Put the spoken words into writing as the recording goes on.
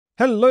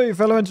Hello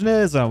fellow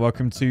engineers and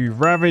welcome to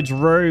Ravage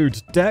Road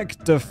Deck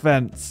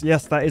Defense.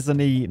 Yes, that is an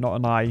E, not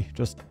an I,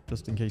 just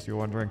in case you're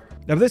wondering.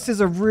 Now this is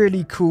a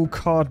really cool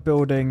card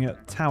building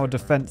tower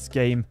defense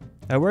game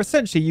where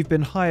essentially you've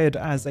been hired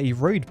as a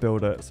road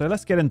builder. So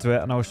let's get into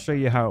it and I'll show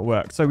you how it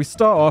works. So we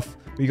start off,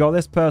 we got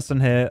this person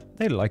here.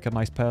 They look like a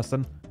nice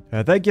person.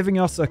 They're giving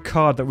us a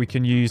card that we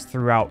can use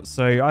throughout.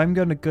 So I'm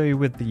going to go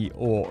with the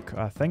orc,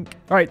 I think.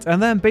 All right,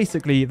 and then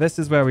basically this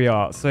is where we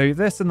are. So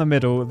this in the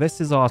middle, this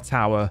is our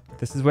tower.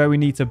 This is where we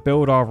need to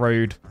build our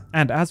road.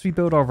 And as we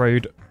build our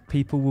road,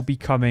 people will be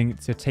coming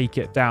to take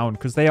it down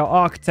because they are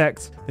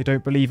architects. They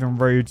don't believe in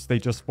roads. They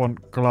just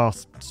want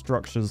glass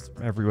structures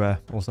everywhere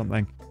or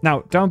something.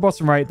 Now, down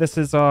bottom right, this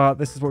is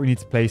what we need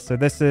to place. So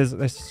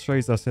this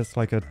shows us it's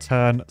like a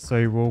turn.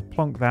 So we'll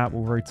plonk that,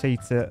 we'll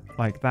rotate it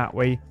like that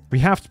way. We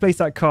have to place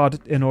that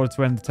card in order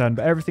to end the turn,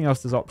 but everything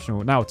else is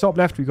optional. Now, top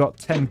left, we've got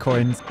 10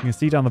 coins. You can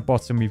see down the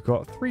bottom, we've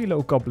got 3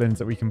 little goblins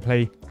that we can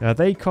play.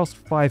 They cost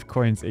 5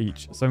 coins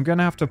each. So I'm going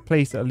to have to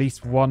place at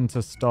least one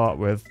to start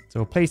with.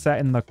 So we'll place that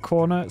in the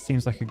corner. It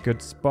seems like a good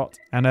spot.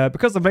 And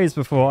because I've played this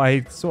before,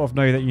 I sort of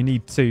know that you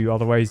need 2.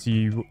 Otherwise,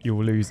 you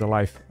will lose a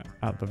life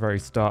at the very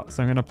start.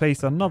 So I'm going to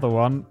place another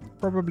one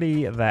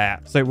probably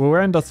there. So we'll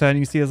end our turn.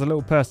 You can see there's a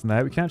little person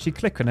there. We can actually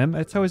click on him.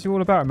 It tells you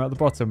all about him at the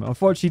bottom.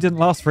 Unfortunately, it didn't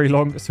last very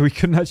long, so we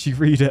couldn't actually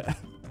read it.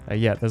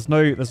 Yeah, there's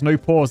no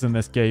pause in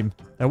this game.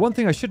 One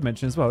thing I should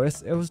mention as well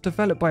is it was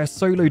developed by a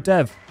solo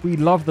dev. We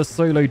love the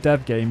solo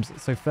dev games,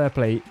 so fair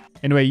play.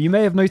 Anyway, you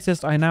may have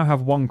noticed I now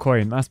have 1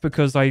 coin. That's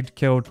because I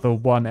killed the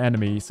 1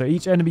 enemy. So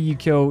each enemy you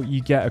kill,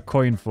 you get a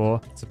coin for.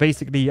 So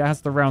basically,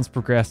 as the rounds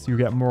progress, you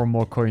get more and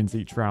more coins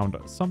each round.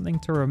 Something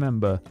to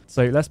remember.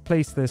 So let's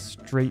place this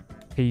straight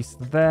piece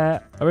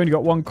there. I've only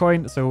got 1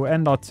 coin, so we'll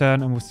end our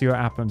turn and we'll see what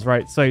happens.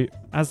 Right, so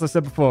as I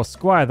said before,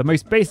 Squire, the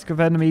most basic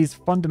of enemies,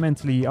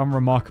 fundamentally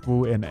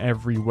unremarkable in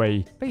every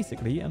way.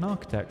 Basically, an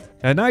architect.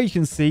 Now you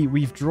can see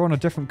we've drawn a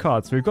different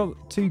card. So we've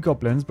got 2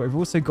 goblins, but we've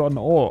also got an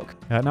orc.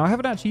 Now I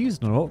haven't actually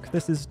used an orc.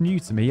 This is new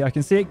to me. I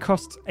can see it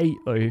costs 8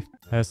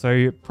 though.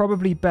 So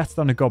probably better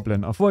than a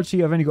goblin.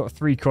 Unfortunately, I've only got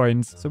 3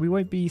 coins, so we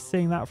won't be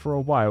seeing that for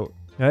a while.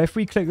 If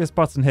we click this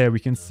button here, we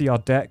can see our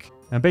deck.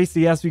 And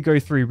basically, as we go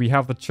through, we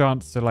have the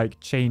chance to like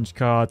change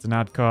cards and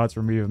add cards,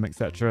 remove them,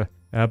 etc.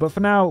 But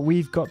for now,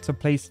 we've got to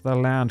place the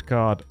land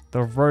card,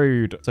 the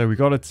road. So we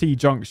got a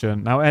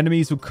T-junction. Now,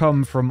 enemies will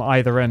come from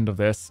either end of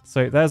this.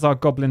 So there's our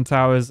goblin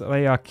towers.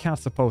 They are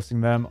catapulting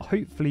them.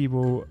 Hopefully,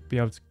 we'll be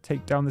able to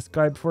take down this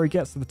guy before he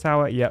gets to the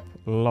tower. Yep,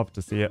 love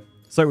to see it.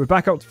 So we're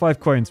back up to 5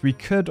 coins. We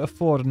could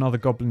afford another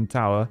goblin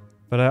tower.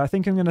 But I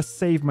think I'm going to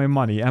save my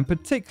money. And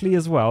particularly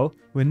as well,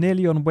 we're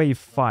nearly on wave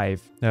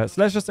 5. So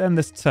let's just end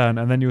this turn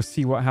and then you'll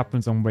see what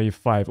happens on wave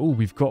 5. Oh,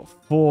 we've got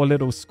 4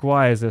 little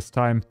squires this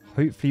time.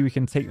 Hopefully we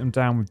can take them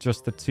down with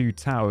just the 2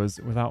 towers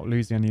without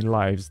losing any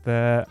lives.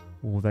 They're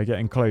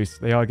getting close.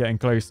 They are getting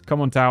close. Come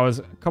on, towers.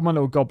 Come on,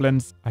 little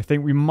goblins. I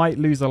think we might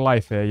lose a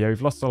life here. Yeah,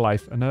 we've lost a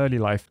life, an early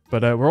life.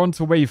 But we're on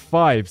to wave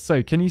 5.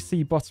 So can you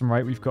see bottom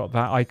right? We've got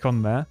that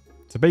icon there.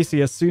 So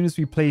basically, as soon as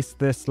we place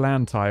this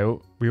land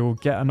tile, we will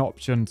get an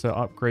option to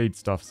upgrade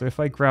stuff. So if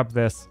I grab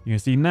this, you can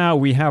see now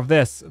we have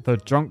this, the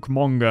Junk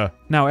Monger.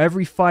 Now,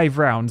 every 5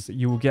 rounds,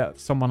 you will get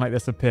someone like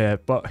this appear,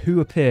 but who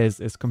appears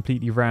is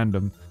completely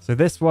random. So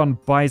this one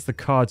buys the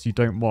cards you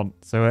don't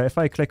want. So if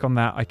I click on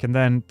that, I can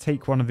then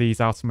take one of these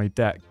out of my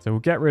deck. So we'll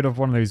get rid of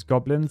one of those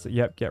goblins.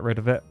 Yep, get rid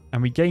of it.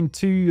 And we gain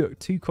 2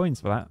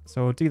 coins for that.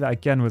 So we'll do that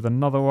again with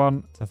another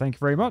one. So thank you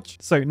very much.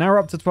 So now we're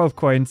up to 12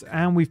 coins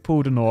and we've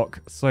pulled an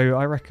orc. So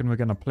I reckon we're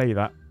going to play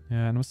that.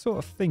 Yeah, and I'm sort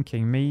of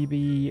thinking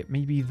maybe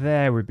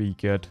there would be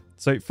good.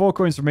 So 4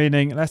 coins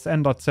remaining. Let's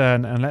end our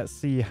turn and let's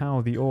see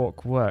how the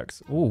orc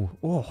works.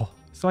 Oh,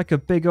 it's like a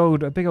big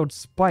old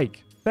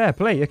spike. Fair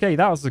play. Okay,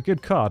 that was a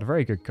good card.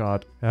 Very good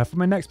card. For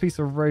my next piece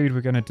of road,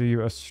 we're going to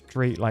do a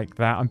straight like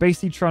that. I'm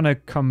basically trying to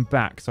come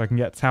back so I can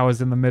get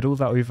towers in the middle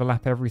that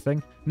overlap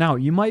everything. Now,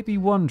 you might be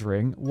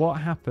wondering what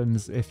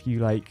happens if you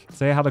like,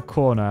 say I had a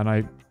corner and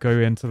I go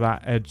into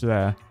that edge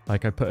there,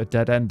 like I put a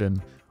dead end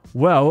in.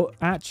 Well,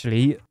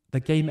 actually, the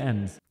game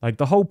ends. Like,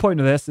 the whole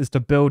point of this is to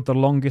build the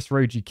longest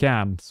road you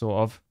can,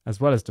 sort of, as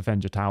well as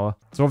defend your tower.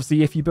 So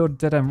obviously, if you build a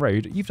dead-end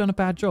road, you've done a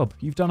bad job.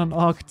 You've done an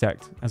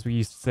architect, as we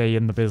used to say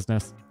in the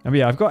business. And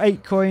yeah, I've got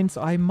 8 coins.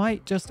 I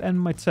might just end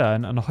my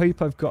turn and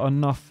hope I've got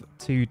enough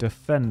to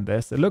defend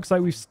this. It looks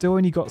like we've still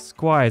only got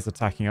squires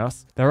attacking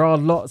us. There are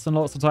lots and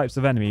lots of types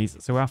of enemies,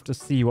 so we'll have to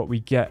see what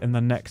we get in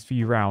the next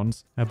few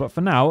rounds. But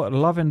for now,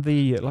 loving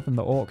the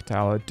orc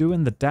tower,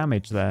 doing the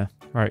damage there.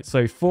 Right,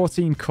 so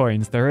 14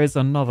 coins. There is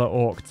another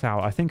orc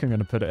tower. I think I'm going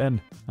to put it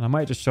in. And I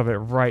might just shove it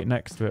right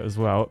next to it as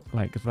well,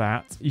 like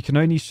that. You can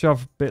only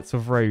shove bits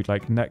of road,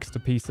 like, next to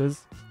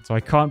pieces. So I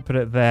can't put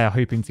it there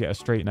hoping to get a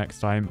straight next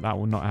time. That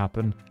will not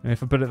happen. And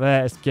if I put it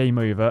there, it's game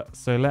over.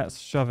 So let's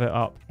shove it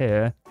up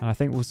here. And I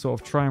think we'll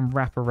sort of try and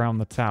wrap around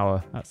the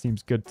tower. That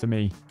seems good to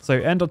me. So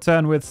end our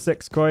turn with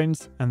 6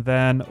 coins. And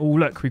then, oh,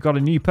 look, we've got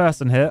a new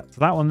person here. So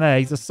that one there,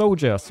 he's a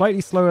soldier.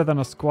 Slightly slower than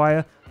a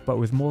squire, but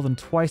with more than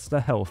twice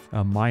the health.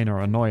 A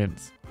minor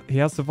annoyance. He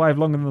has survived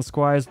longer than the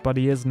squires, but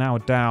he is now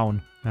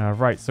down.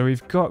 Right, so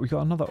we've got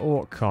another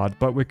orc card,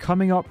 but we're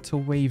coming up to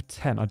wave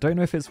 10. I don't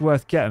know if it's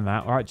worth getting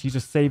that or actually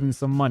just saving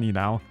some money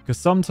now, because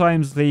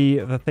sometimes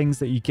the things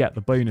that you get,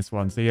 the bonus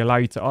ones, they allow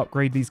you to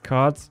upgrade these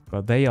cards,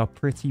 but they are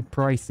pretty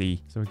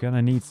pricey. So we're going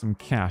to need some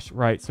cash.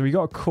 Right, so we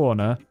got a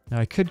corner. Now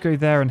I could go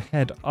there and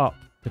head up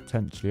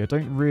potentially. I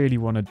don't really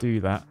want to do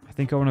that. I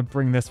think I want to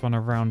bring this one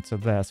around to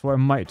there. So what I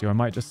might do, I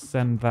might just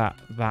send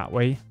that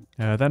way.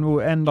 Then we'll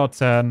end our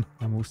turn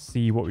and we'll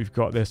see what we've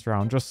got this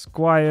round. Just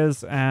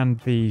squires and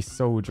the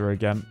soldier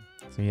again.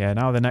 So yeah,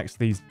 now the next to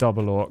these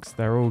double orcs,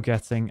 they're all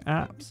getting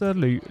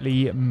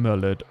absolutely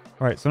mullered.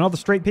 All right, so another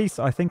straight piece.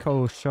 I think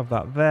I'll shove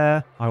that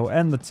there. I will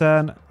end the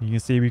turn. You can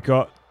see we've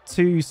got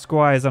 2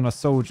 squires and a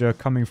soldier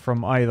coming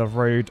from either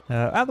road.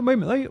 At the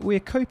moment, though, we're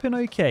coping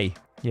okay.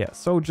 Yeah,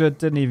 soldier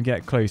didn't even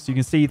get close. You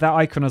can see that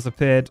icon has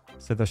appeared,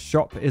 so the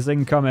shop is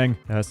incoming.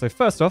 So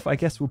first off, I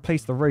guess we'll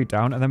place the road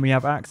down, and then we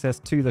have access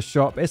to the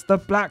shop. It's the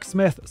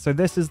blacksmith. So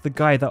this is the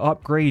guy that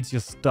upgrades your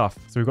stuff.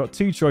 So we've got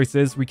 2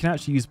 choices. We can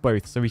actually use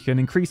both. So we can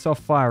increase our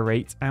fire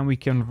rate, and we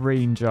can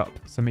range up,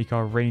 so make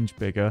our range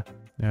bigger.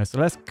 So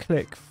let's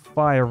click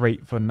fire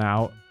rate for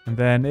now. And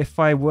then if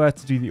I were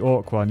to do the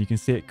orc one, you can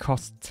see it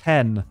costs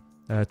 10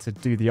 to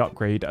do the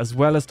upgrade, as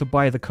well as to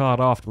buy the card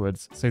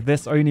afterwards. So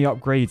this only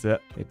upgrades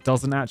it. It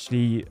doesn't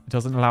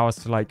allow us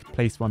to like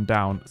place one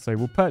down. So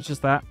we'll purchase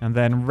that and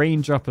then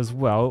range up as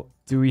well.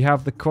 Do we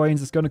have the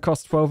coins? It's going to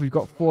cost 12. We've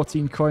got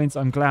 14 coins.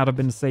 I'm glad I've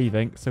been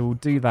saving. So we'll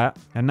do that.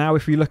 And now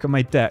if we look at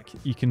my deck,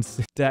 you can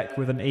see deck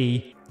with an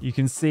E. You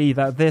can see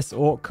that this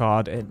orc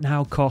card, it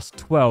now costs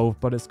 12,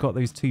 but it's got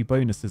those 2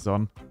 bonuses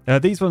on.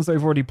 These ones that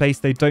I've already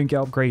placed, they don't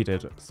get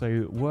upgraded.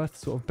 So worth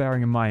sort of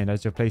bearing in mind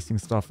as you're placing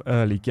stuff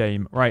early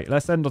game. Right,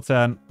 let's end our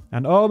turn.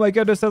 And oh my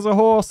goodness, there's a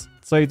horse.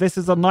 So this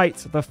is a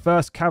knight, the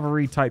first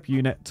cavalry type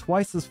unit,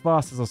 twice as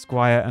fast as a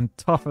squire and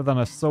tougher than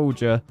a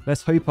soldier.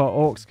 Let's hope our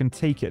orcs can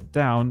take it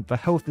down. The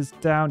health is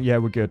down. Yeah,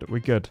 we're good. We're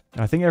good.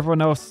 I think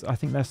everyone else, I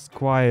think they're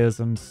squires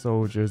and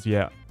soldiers.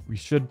 Yeah, we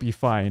should be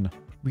fine.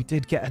 We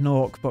did get an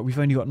orc, but we've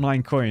only got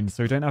 9 coins,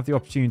 so we don't have the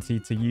opportunity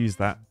to use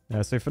that.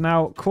 So for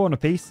now, corner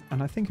piece,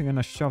 and I think I'm going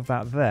to shove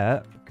that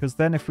there, because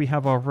then if we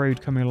have our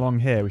road coming along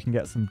here, we can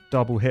get some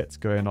double hits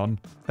going on.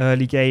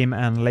 Early game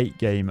and late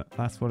game.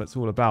 That's what it's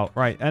all about.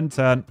 Right, end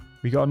turn.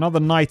 We got another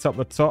knight up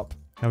the top.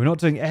 Now, we're not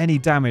doing any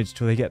damage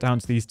till they get down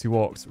to these 2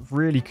 orcs.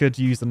 Really could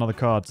use another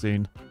card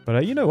soon.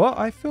 But you know what?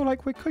 I feel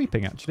like we're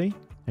coping, actually.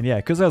 And yeah,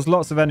 because there's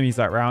lots of enemies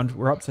that round,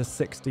 we're up to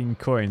 16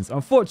 coins.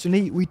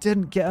 Unfortunately, we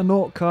didn't get an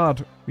orc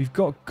card. We've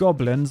got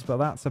goblins, but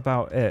that's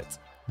about it.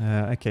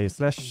 Okay,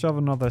 so let's shove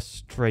another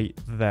straight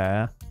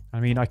there. I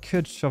mean, I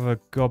could shove a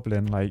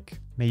goblin, like,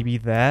 maybe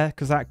there,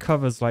 because that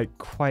covers, like,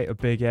 quite a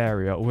big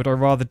area. Or would I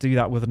rather do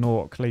that with an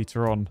orc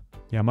later on?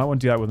 Yeah, I might want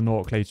to do that with an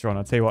orc later on.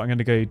 I'll tell you what, I'm going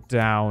to go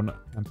down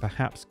and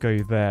perhaps go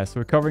there. So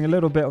we're covering a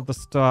little bit of the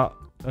start,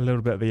 a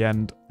little bit at the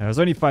end. There's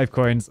only 5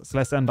 coins, so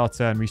let's end our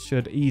turn. We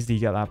should easily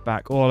get that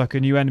back. Oh, look, a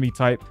new enemy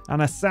type.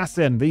 An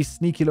assassin. These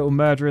sneaky little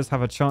murderers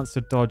have a chance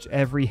to dodge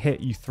every hit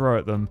you throw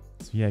at them.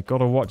 So yeah,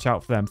 gotta watch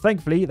out for them.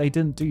 Thankfully, they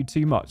didn't do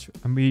too much.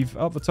 And we've,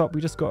 up the top,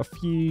 we just got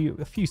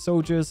a few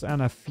soldiers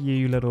and a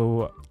few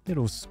little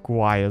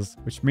squires,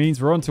 which means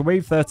we're on to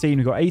wave 13.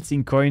 We've got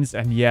 18 coins,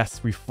 and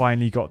yes, we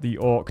finally got the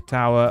orc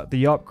tower,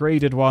 the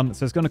upgraded one.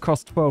 So it's going to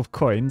cost 12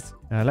 coins.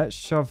 Let's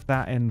shove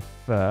that in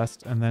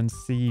first and then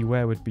see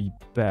where would be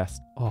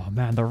best. Oh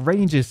man, the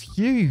range is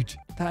huge.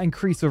 That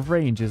increase of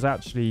range is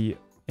actually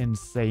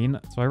insane.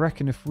 So I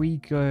reckon if we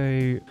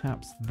go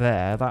perhaps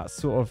there,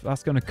 that's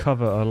going to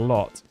cover a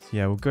lot. So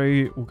yeah, we'll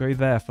go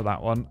there for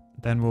that one.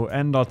 Then we'll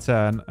end our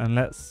turn and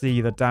let's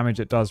see the damage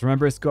it does.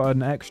 Remember, it's got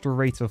an extra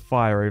rate of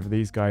fire over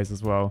these guys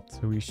as well.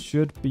 So we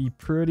should be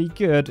pretty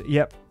good.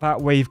 Yep,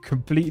 that wave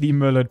completely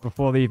mullered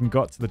before they even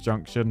got to the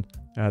junction.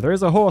 There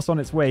is a horse on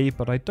its way,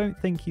 but I don't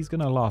think he's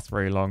going to last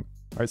very long.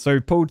 All right, so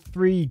pulled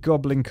 3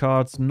 goblin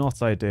cards,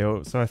 not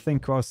ideal. So I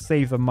think I'll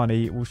save the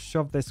money. We'll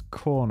shove this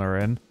corner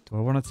in. Do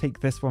I want to take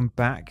this one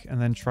back and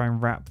then try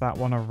and wrap that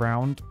one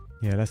around?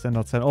 Yeah, let's end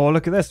our turn. Oh,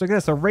 look at this. Look at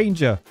this. A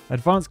ranger.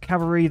 Advanced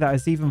cavalry that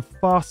is even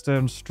faster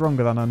and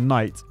stronger than a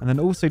knight. And then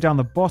also down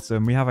the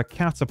bottom, we have a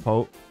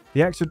catapult.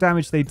 The extra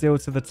damage they deal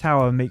to the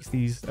tower makes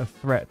these a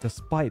threat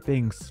despite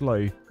being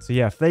slow. So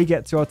yeah, if they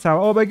get to our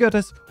tower... Oh my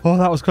goodness. Oh,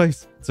 that was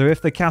close. So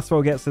if the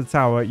catapult gets to the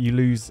tower, you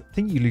lose... I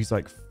think you lose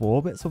like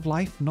 4 bits of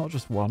life, not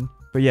just 1.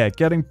 But yeah,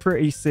 getting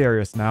pretty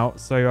serious now.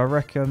 So I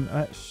reckon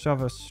let's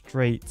shove a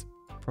straight...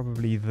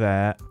 probably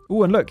there.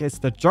 Oh, and look, it's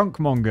the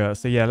junkmonger.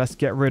 So yeah, let's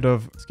get rid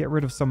of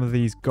some of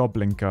these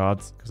goblin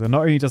cards, because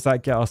not only does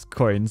that get us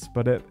coins,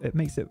 but it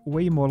makes it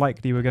way more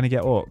likely we're going to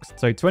get orcs.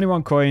 So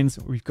 21 coins,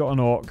 we've got an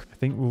orc. I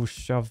think we'll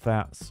shove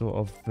that sort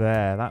of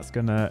there. That's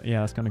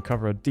gonna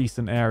cover a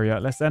decent area.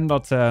 Let's end our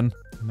turn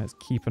and let's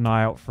keep an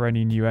eye out for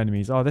any new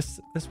enemies. Oh,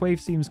 this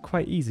wave seems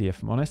quite easy,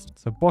 if I'm honest.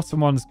 So bottom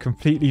one's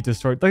completely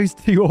destroyed. Those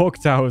 2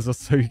 orc towers are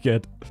so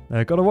good.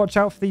 Got to watch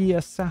out for the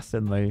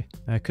assassin though,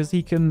 because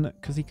he can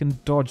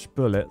dodge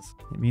bullets.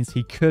 It means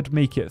he could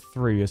make it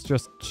through. It's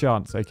just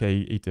chance.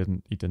 Okay, he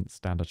didn't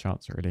stand a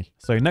chance, really.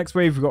 So next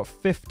wave, we've got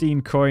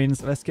 15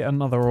 coins. Let's get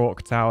another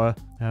orc tower.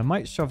 I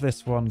might shove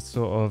this one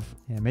sort of,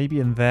 yeah,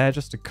 maybe in there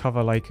just to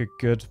cover like a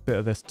good bit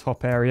of this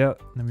top area.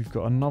 And then we've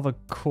got another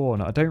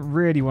corner. I don't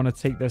really want to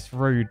take this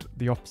road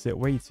the opposite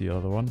way to the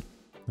other one.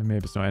 And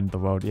maybe it's not end of the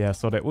world. Yeah,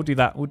 sod it. We'll do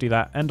that. We'll do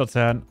that. End of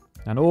turn.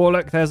 And oh,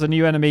 look, there's a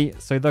new enemy.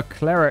 So the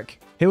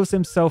cleric heals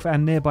himself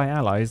and nearby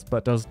allies,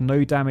 but does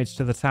no damage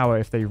to the tower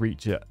if they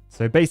reach it.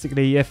 So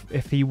basically,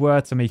 if he were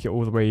to make it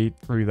all the way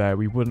through there,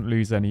 we wouldn't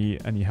lose any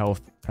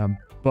health.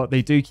 But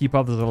they do keep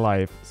others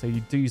alive. So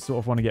you do sort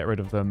of want to get rid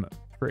of them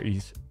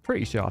pretty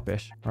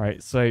sharpish. All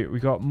right, so we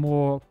got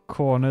more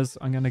corners.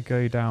 I'm going to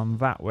go down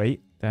that way.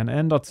 Then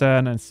end our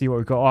turn and see what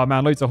we've got. Oh,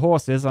 man, loads of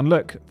horses. And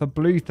look, the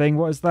blue thing,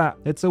 what is that?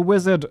 It's a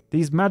wizard.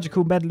 These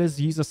magical meddlers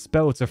use a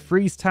spell to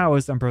freeze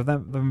towers and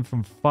prevent them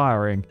from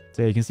firing.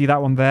 So you can see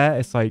that one there.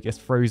 It's like it's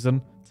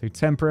frozen. So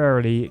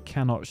temporarily it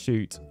cannot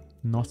shoot.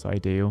 Not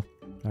ideal.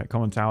 All right,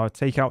 common tower.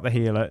 Take out the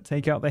healer.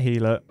 Take out the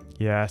healer.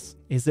 Yes.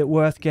 Is it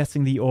worth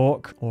getting the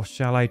orc, or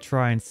shall I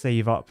try and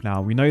save up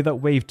now? We know that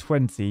wave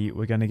 20,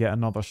 we're going to get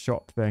another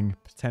shop thing,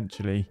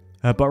 potentially.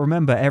 But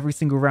remember, every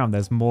single round,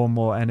 there's more and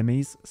more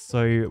enemies.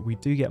 So we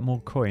do get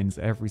more coins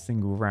every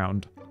single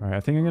round. All right, I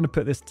think I'm going to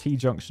put this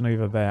T-junction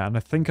over there. And I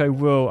think I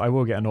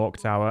will get an orc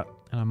tower.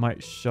 And I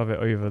might shove it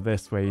over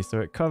this way. So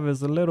it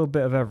covers a little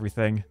bit of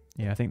everything.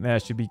 Yeah, I think there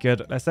should be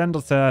good. Let's end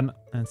our turn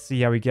and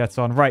see how we get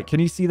on. Right, can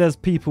you see there's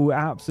people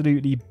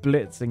absolutely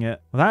blitzing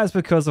it? Well, that is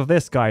because of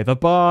this guy, the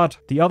Bard.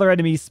 The other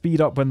enemies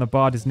speed up when the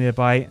Bard is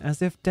nearby,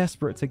 as if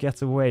desperate to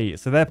get away.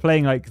 So they're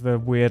playing like the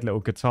weird little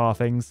guitar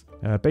things,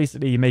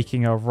 basically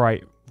making a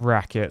right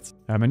racket.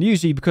 And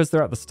usually because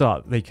they're at the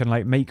start, they can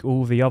like make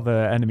all the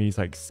other enemies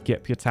like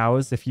skip your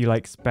towers if you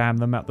like spam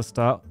them at the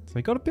start. So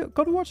you got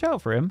to watch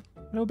out for him.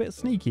 A little bit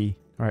sneaky.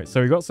 All right, so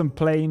we got some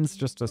planes,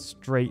 just a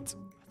straight.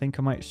 I think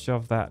I might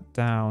shove that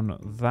down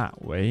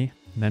that way.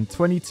 And then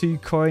 22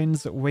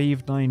 coins,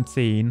 wave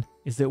 19.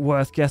 Is it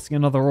worth getting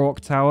another orc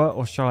tower,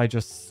 or shall I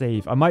just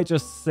save? I might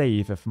just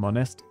save, if I'm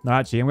honest. No,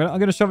 actually, I'm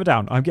gonna shove it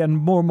down. I'm getting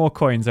more and more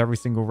coins every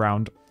single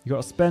round. You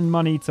got to spend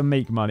money to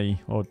make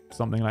money, or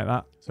something like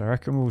that. So I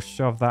reckon we'll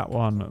shove that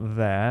one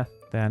there.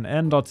 Then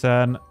end our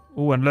turn.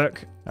 Oh, and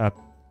look, a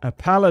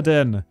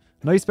paladin.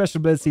 No special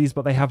abilities,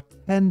 but they have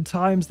 10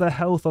 times the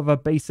health of a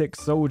basic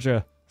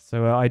soldier.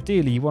 So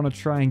ideally, you want to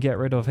try and get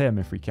rid of him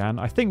if we can.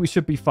 I think we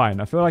should be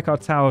fine. I feel like our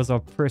towers are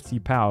pretty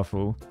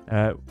powerful.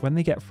 When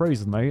they get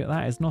frozen, though,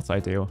 that is not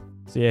ideal.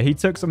 So yeah, he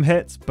took some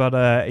hits,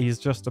 but he's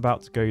just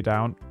about to go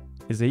down.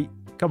 Is he?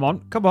 Come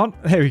on, come on.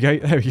 There we go,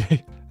 there we go.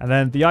 And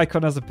then the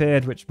icon has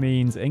appeared, which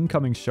means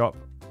incoming shop.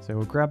 So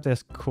we'll grab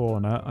this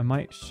corner. I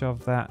might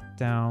shove that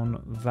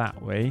down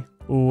that way.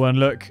 Oh, and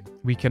look,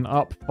 we can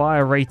up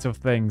fire rate of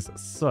things.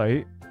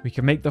 So we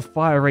can make the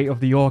fire rate of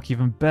the orc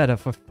even better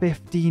for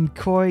 15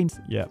 coins.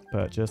 Yeah,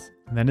 purchase.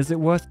 And then is it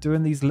worth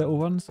doing these little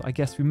ones? I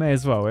guess we may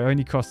as well. It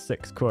only costs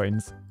 6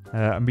 coins.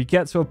 And we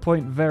get to a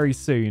point very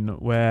soon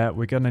where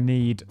we're going to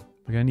need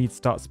to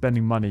start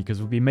spending money because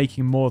we'll be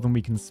making more than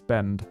we can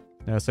spend.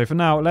 So for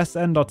now, let's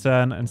end our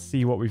turn and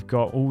see what we've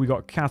got. Oh, we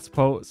got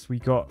catapults. We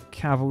got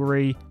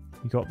cavalry.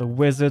 We got the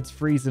wizards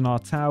freezing our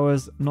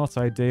towers. Not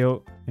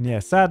ideal. And yeah,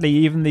 sadly,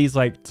 even these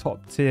like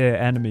top tier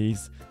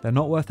enemies, they're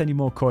not worth any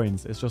more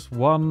coins. It's just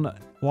one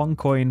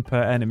coin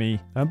per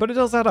enemy. But it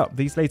does add up.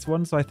 These later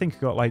ones, I think,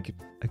 got like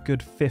a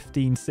good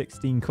 15,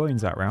 16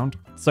 coins that round.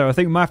 So I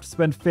think we might have to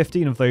spend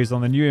 15 of those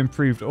on the new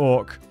improved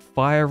orc.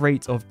 Fire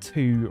rate of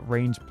 2,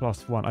 range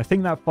 +1. I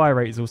think that fire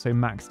rate is also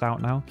maxed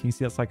out now. Can you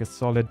see that's like a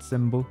solid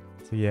symbol?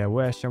 So yeah,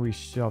 where shall we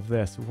shove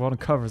this? We want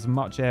to cover as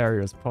much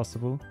area as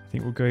possible. I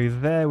think we'll go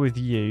there with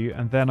you.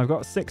 And then I've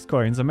got 6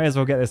 coins. I may as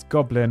well get this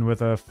goblin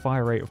with a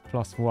fire rate of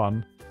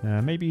 +1.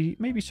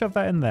 Maybe shove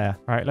that in there.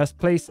 All right, let's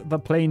place the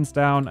planes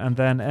down and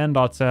then end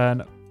our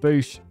turn.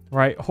 Boosh.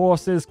 Right,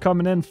 horses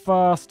coming in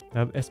fast.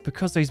 It's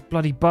because those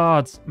bloody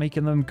bards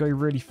making them go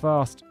really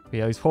fast. But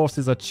yeah, those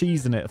horses are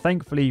cheesing it.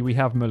 Thankfully, we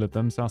have mullered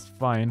them, so that's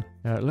fine.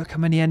 Look how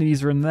many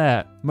enemies are in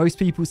there. Most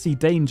people see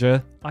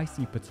danger. I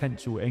see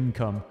potential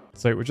income.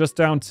 So we're just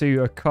down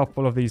to a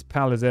couple of these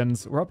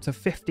paladins. We're up to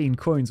 15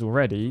 coins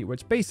already,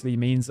 which basically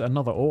means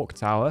another orc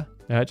tower.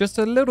 Just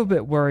a little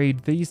bit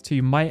worried these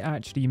two might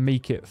actually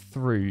make it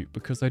through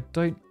because I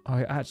don't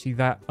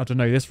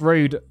know. This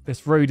road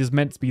is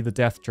meant to be the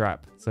death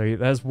trap. So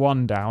there's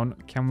one down.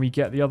 Can we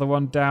get the other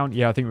one down?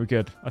 Yeah, I think we're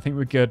good. I think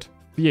we're good.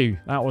 Phew,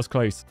 that was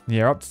close.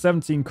 Yeah, up to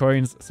 17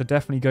 coins. So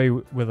definitely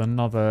go with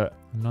another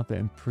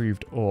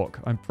improved orc.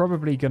 I'm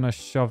probably going to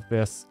shove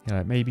this,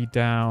 maybe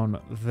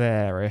down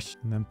there-ish.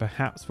 And then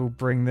perhaps we'll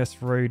bring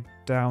this road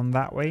down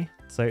that way.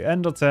 So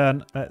end of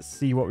turn. Let's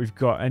see what we've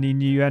got. Any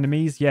new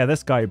enemies? Yeah,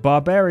 this guy,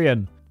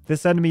 Barbarian.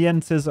 This enemy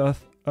enters a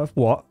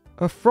what?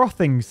 A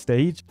frothing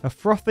stage, a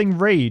frothing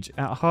rage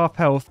at half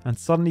health and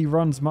suddenly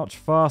runs much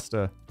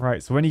faster.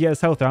 Right, so when he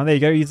gets health down, there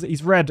you go.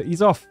 He's red.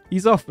 He's off.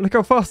 He's off. Look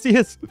how fast he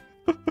is.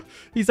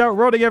 He's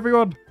outrunning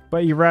everyone.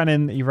 But he ran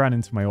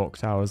into my orc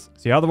towers.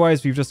 See,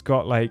 otherwise we've just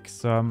got like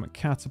some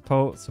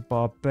catapults, a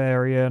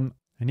barbarian.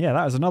 And yeah,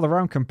 that is another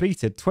round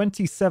completed.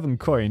 27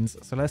 coins.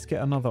 So let's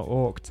get another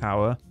orc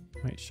tower.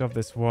 Might shove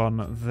this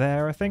one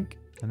there, I think.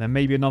 And then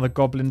maybe another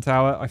goblin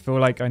tower. I feel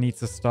like I need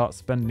to start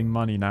spending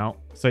money now.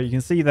 So you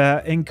can see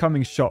there,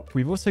 incoming shop.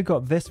 We've also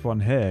got this one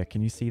here.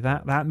 Can you see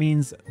that? That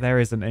means there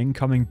is an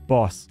incoming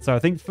boss. So I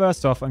think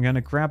first off, I'm going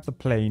to grab the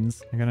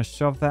planes. I'm going to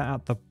shove that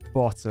at the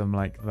bottom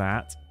like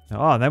that.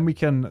 Oh, then we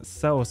can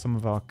sell some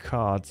of our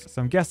cards.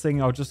 So I'm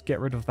guessing I'll just get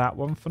rid of that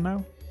one for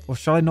now. Or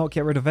shall I not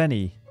get rid of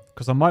any?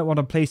 Because I might want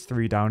to place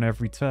 3 down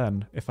every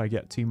turn if I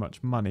get too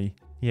much money.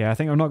 Yeah, I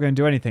think I'm not going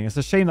to do anything. It's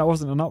a shame that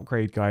wasn't an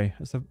upgrade guy.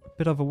 It's a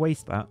bit of a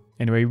waste, that.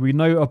 Anyway, we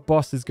know a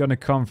boss is going to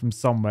come from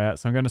somewhere,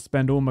 so I'm going to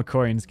spend all my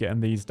coins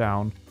getting these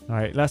down. All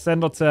right, let's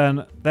end our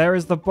turn. There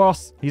is the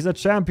boss. He's a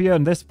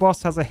champion. This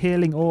boss has a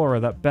healing aura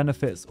that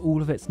benefits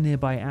all of its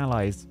nearby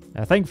allies.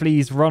 Thankfully,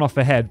 he's run off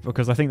ahead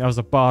because I think there was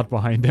a bard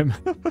behind him.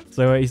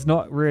 So he's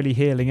not really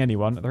healing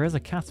anyone. There is a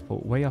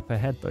catapult way up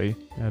ahead, though.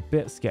 A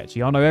bit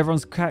sketchy. Oh, no,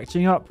 everyone's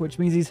catching up, which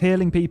means he's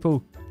healing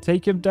people.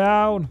 Take him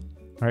down.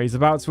 All right, he's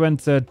about to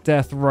enter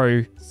death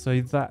row.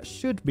 So that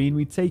should mean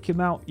we take him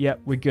out.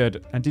 Yep, we're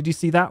good. And did you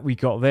see that? We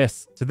got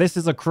this. So this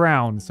is a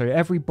crown. So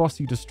every boss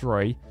you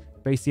destroy,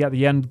 basically at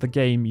the end of the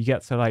game, you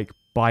get to like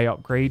buy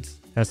upgrades.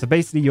 So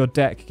basically your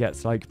deck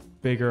gets like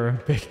bigger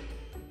and bigger.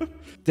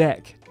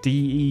 Deck,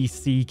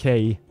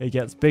 D-E-C-K. It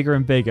gets bigger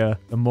and bigger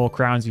the more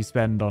crowns you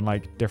spend on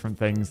like different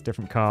things,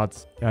 different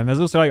cards. And there's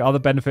also like other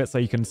benefits,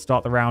 like you can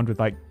start the round with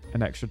like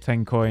an extra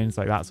 10 coins,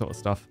 like that sort of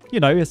stuff. You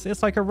know,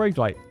 it's like a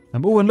roguelite.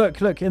 Oh, and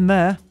look in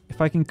there.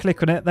 If I can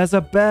click on it, there's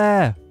a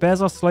bear.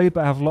 Bears are slow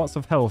but have lots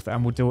of health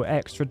and will deal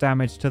extra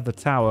damage to the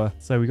tower.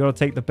 So we got to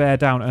take the bear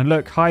down. And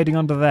look, hiding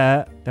under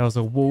there was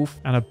a wolf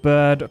and a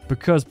bird,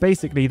 because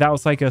basically that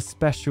was like a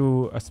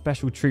special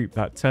troop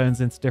that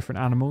turns into different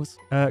animals.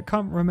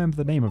 Can't remember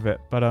the name of it,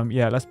 but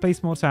yeah, let's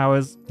place more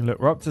towers. And look,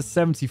 we're up to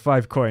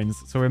 75 coins,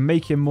 so we're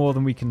making more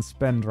than we can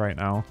spend right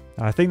now.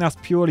 I think that's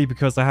purely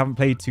because I haven't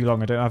played too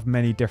long. I don't have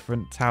many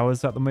different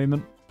towers at the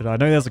moment. But I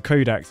know there's a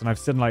codex, and I've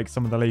seen like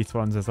some of the later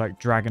ones. There's like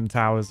dragon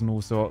towers and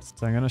all sorts.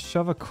 So I'm going to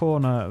shove a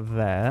corner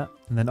there.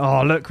 And then,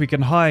 oh, look, we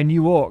can hire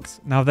new orcs.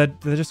 Now, they're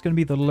just going to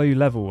be the low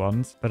level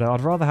ones. But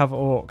I'd rather have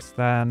orcs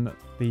than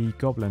the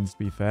goblins, to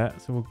be fair.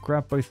 So we'll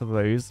grab both of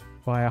those.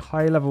 Buy a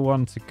high level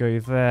one to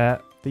go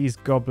there. These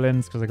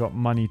goblins, because I got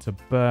money to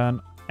burn.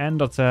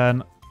 End of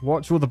turn.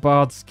 Watch all the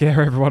bards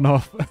scare everyone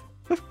off.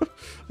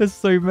 There's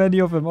so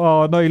many of them.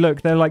 Oh, no,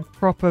 look, they're like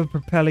proper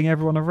propelling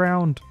everyone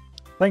around.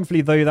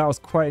 Thankfully, though, that was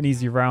quite an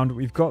easy round.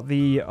 We've got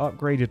the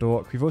upgraded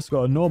orc. We've also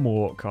got a normal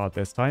orc card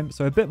this time,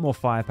 so a bit more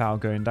firepower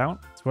going down,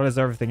 as well as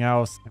everything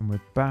else. And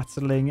we're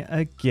battling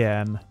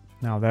again.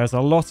 Now, there's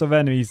a lot of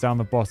enemies down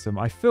the bottom.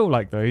 I feel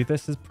like, though,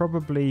 this is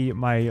probably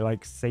my,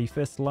 like,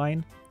 safest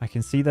line. I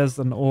can see there's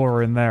an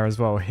aura in there as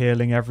well,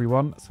 healing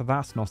everyone, so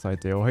that's not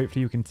ideal.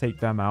 Hopefully, you can take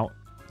them out.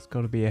 There's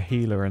got to be a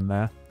healer in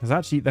there.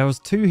 There was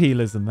 2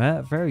 healers in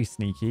there. Very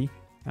sneaky.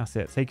 That's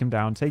it. Take him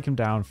down. Take him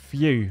down.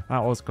 Phew.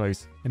 That was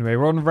close. Anyway,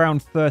 we're on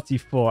round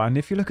 34. And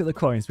if you look at the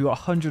coins, we've got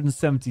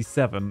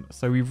 177.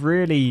 So we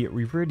really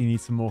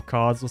need some more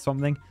cards or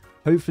something.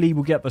 Hopefully,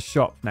 we'll get the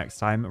shop next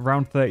time.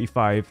 Round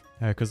 35.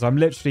 Because I'm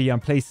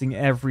placing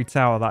every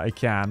tower that I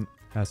can.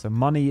 So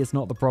money is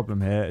not the problem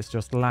here. It's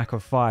just lack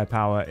of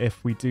firepower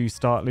if we do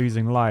start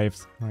losing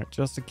lives. All right,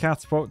 just a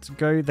catapult to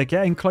go. They're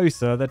getting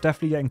closer. They're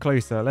definitely getting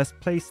closer. Let's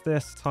place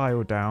this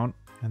tile down.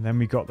 And then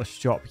we got the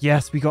shop.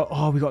 Yes, we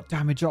got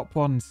damage up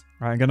ones.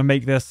 Right, I'm going to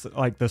make this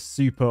like the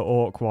super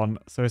orc one.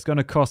 So it's going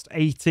to cost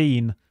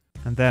 18.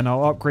 And then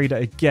I'll upgrade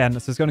it again.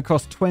 So it's going to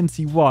cost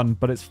 21,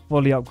 but it's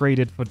fully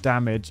upgraded for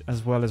damage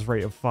as well as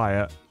rate of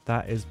fire.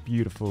 That is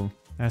beautiful.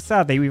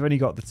 Sadly, we've only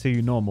got the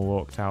 2 normal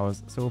orc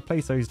towers, so we'll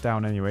place those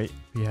down anyway.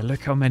 But yeah,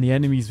 look how many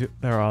enemies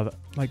there are.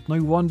 Like,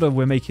 no wonder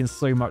we're making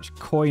so much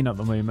coin at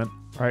the moment.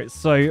 All right,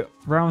 so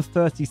round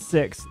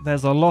 36,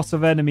 there's a lot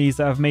of enemies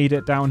that have made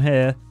it down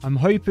here. I'm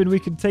hoping we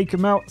can take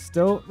them out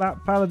still.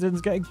 That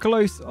paladin's getting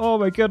close. Oh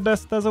my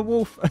goodness, there's a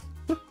wolf.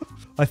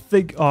 I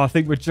think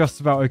we're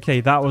just about okay.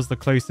 That was the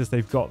closest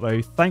they've got,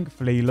 though.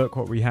 Thankfully, look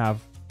what we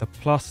have. The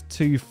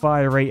 +2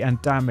 fire rate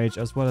and damage,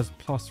 as well as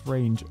plus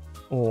range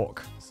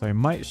orc. So I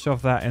might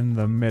shove that in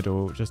the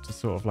middle just to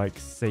sort of like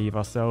save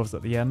ourselves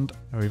at the end.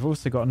 And we've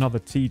also got another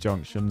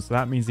T-junction, so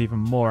that means even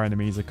more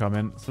enemies are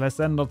coming. So let's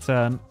end our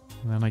turn.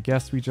 And then I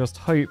guess we just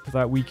hope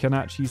that we can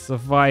actually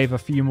survive a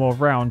few more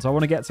rounds. I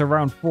want to get to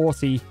round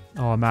 40.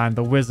 Oh man,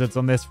 the wizards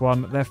on this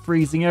one. They're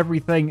freezing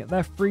everything.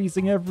 They're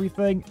freezing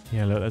everything.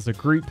 Yeah, look, there's a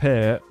group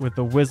here with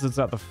the wizards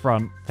at the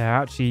front.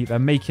 They're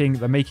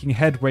making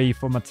headway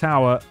from a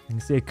tower. You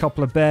can see a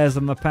couple of bears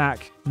in the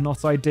pack.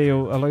 Not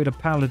ideal. A load of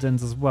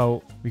paladins as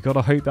well. We got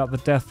to hope that the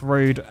Death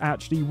Road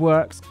actually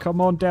works.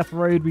 Come on, Death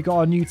Road. We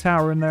got a new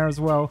tower in there as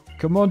well.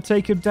 Come on,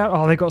 take him down.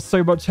 Oh, they got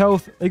so much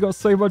health. They got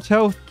so much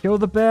health. Kill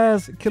the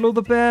bears. Kill all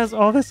the bears.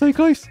 Oh, they're so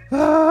close.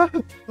 Ah!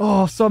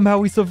 Oh, somehow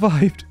we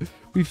survived.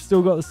 We've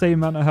still got the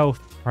same amount of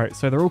health. All right,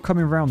 so they're all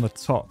coming around the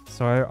top.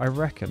 So I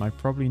reckon I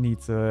probably need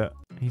to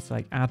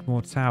like add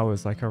more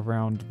towers like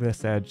around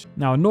this edge.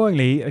 Now,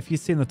 annoyingly, if you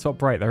see in the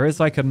top right, there is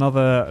like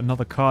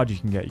another card you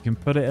can get. You can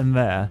put it in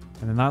there,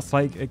 and then that's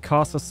like it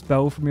casts a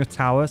spell from your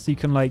tower, so you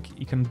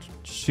can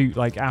shoot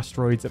like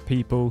asteroids at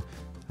people.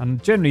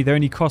 And generally, they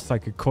only cost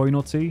like a coin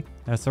or two.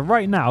 So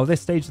right now,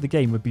 this stage of the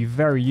game would be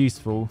very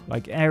useful,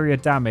 like area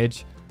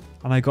damage.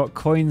 And I got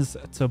coins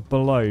to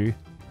blow.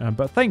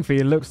 But thankfully,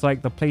 it looks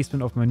like the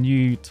placement of my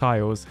new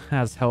tiles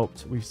has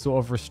helped. We've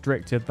sort of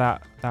restricted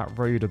that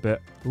road a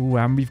bit. Ooh,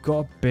 and we've got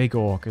a big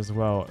orc as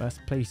well. Let's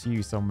place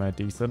you somewhere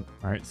decent.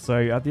 All right, so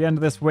at the end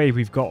of this wave,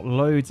 we've got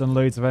loads and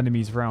loads of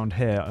enemies around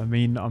here. I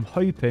mean, I'm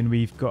hoping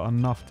we've got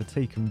enough to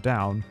take them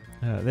down.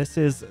 This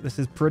is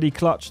pretty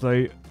clutch,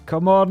 though.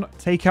 Come on,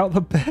 take out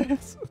the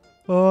bears.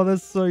 Oh,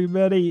 there's so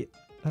many.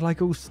 They're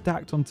like all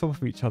stacked on top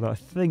of each other. I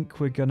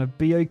think we're going to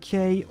be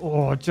okay.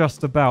 Oh,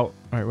 just about.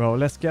 All right, well,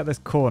 let's get this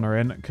corner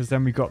in because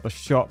then we got the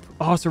shop.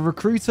 Oh, it's a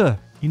recruiter.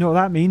 You know what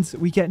that means?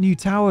 We get new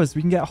towers.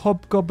 We can get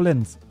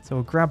hobgoblins. So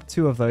we'll grab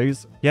 2 of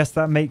those. Yes,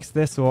 that makes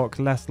this orc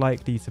less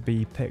likely to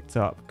be picked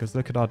up because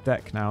look at our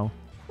deck now.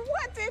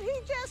 What did he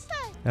just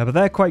say? Yeah, but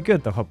they're quite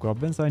good, the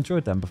hobgoblins. I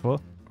enjoyed them before.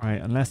 All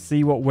right, and let's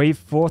see what wave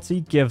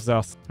 40 gives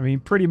us. I mean,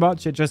 pretty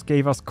much it just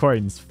gave us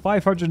coins.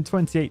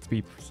 528 to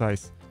be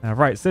precise.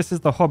 Right, so this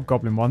is the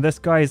hobgoblin one. This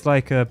guy is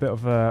like a bit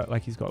of a,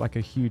 like he's got like a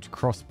huge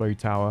crossbow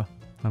tower.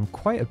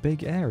 Quite a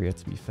big area,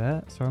 to be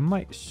fair. So I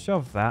might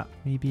shove that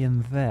maybe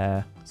in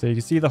there. So you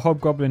can see the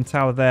hobgoblin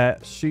tower there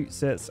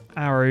shoots its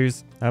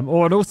arrows.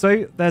 Oh, and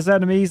also there's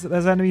enemies.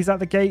 There's enemies at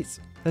the gates.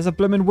 There's a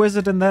blooming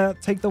wizard in there.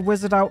 Take the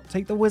wizard out.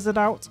 Take the wizard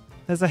out.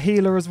 There's a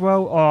healer as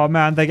well. Oh,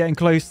 man, they're getting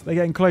close. They're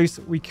getting close.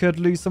 We could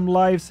lose some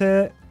lives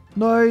here.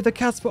 No, the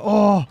Casper.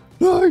 Oh,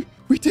 no,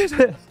 we did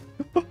it.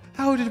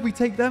 How did we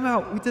take them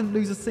out? We didn't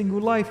lose a single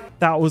life.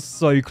 That was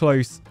so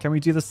close. Can we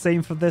do the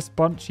same for this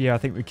bunch? Yeah, I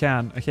think we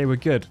can. Okay, we're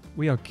good.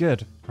 We are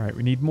good. All right,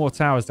 we need more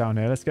towers down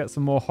here. Let's get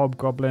some more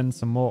hobgoblins,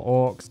 some more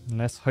orcs. And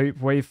let's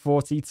hope wave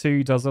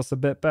 42 does us a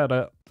bit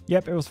better.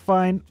 Yep, it was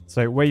fine.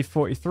 So wave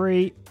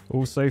 43,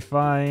 also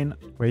fine.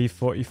 Wave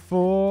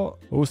 44,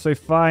 also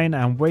fine.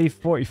 And wave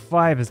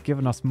 45 has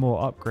given us more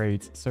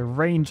upgrades. So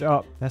range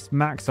up. Let's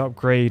max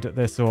upgrade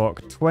this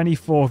orc.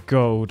 24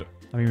 gold.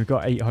 I mean, we've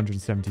got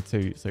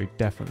 872, so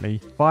definitely.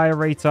 Fire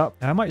rate up.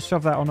 I might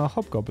shove that on a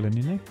hobgoblin,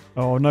 you know?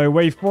 Oh, no.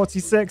 Wave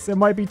 46. It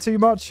might be too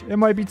much. It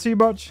might be too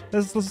much.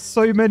 There's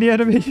so many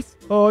enemies.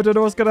 Oh, I don't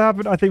know what's going to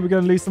happen. I think we're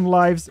going to lose some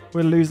lives.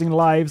 We're losing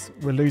lives.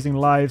 We're losing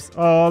lives.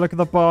 Oh, look at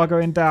the bar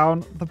going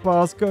down. The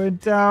bar's going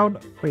down.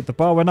 Wait, the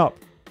bar went up.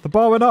 The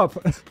bar went up.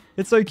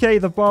 It's okay.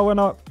 The bar went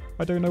up.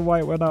 I don't know why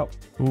it went up.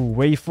 Ooh,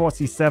 wave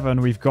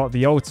 47. We've got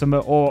the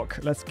ultimate orc.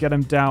 Let's get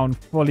him down.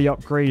 Fully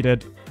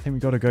upgraded. I think we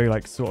got to go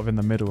like sort of in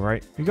the middle,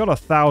 right? We got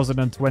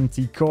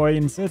 1,020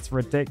 coins. It's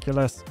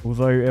ridiculous.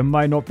 Although it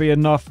might not be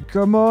enough.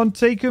 Come on,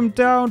 take him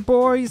down,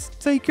 boys.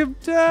 Take him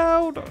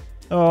down.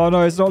 Oh,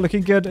 no, it's not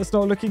looking good. It's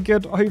not looking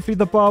good. Hopefully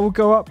the bar will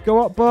go up. Go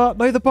up, bar.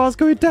 No, the bar's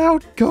going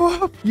down.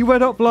 Go up. You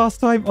went up last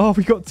time. Oh,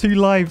 we got 2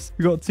 lives.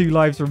 We got 2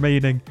 lives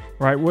remaining.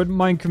 Right, wouldn't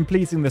mind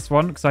completing this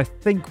one because I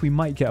think we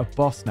might get a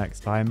boss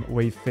next time.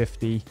 Wave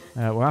 50.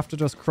 We'll have to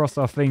just cross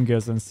our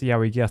fingers and see how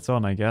we get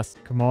on, I guess.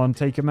 Come on,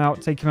 take him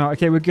out. Take him out.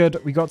 Okay, we're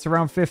good. We got to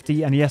round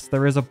 50. And yes,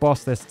 there is a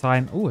boss this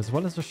time. Oh, as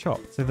well as a shop.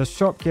 So the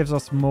shop gives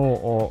us more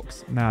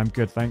orcs. Nah, I'm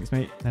good. Thanks,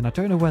 mate. And I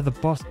don't know where the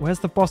boss... Where's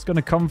the boss going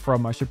to come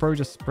from? I should probably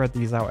just spread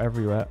these out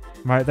everywhere.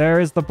 Right, there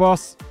is the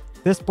boss.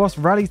 This boss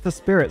rallies the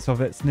spirits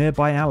of its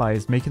nearby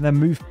allies, making them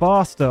move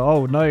faster.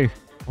 Oh, no.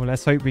 Well,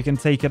 let's hope we can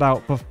take it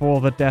out before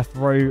the death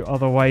row.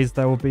 Otherwise,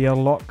 there will be a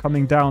lot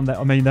coming down there.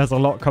 I mean, there's a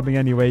lot coming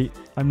anyway.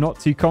 I'm not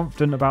too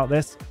confident about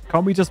this.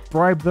 Can't we just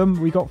bribe them?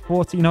 We got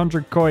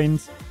 1,400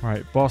 coins.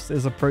 Right, boss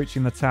is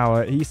approaching the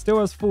tower. He still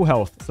has full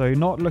health, so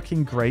not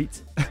looking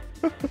great.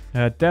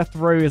 Death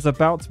row is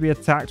about to be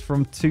attacked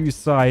from 2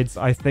 sides.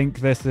 I think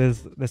this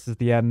is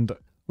the end.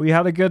 We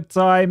had a good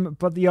time,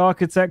 but the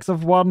architects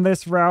have won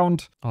this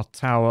round. Our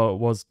tower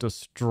was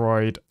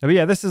destroyed. But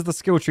yeah, this is the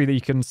skill tree that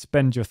you can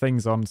spend your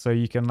things on. So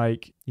you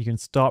can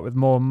start with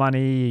more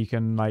money. You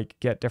can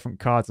get different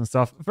cards and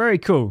stuff. Very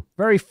cool.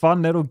 Very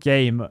fun little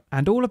game.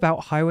 And all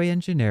about highway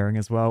engineering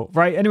as well.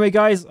 Right, anyway,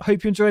 guys,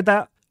 hope you enjoyed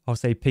that. I'll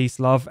say peace,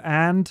 love,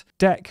 and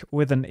deck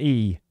with an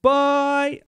E. Bye!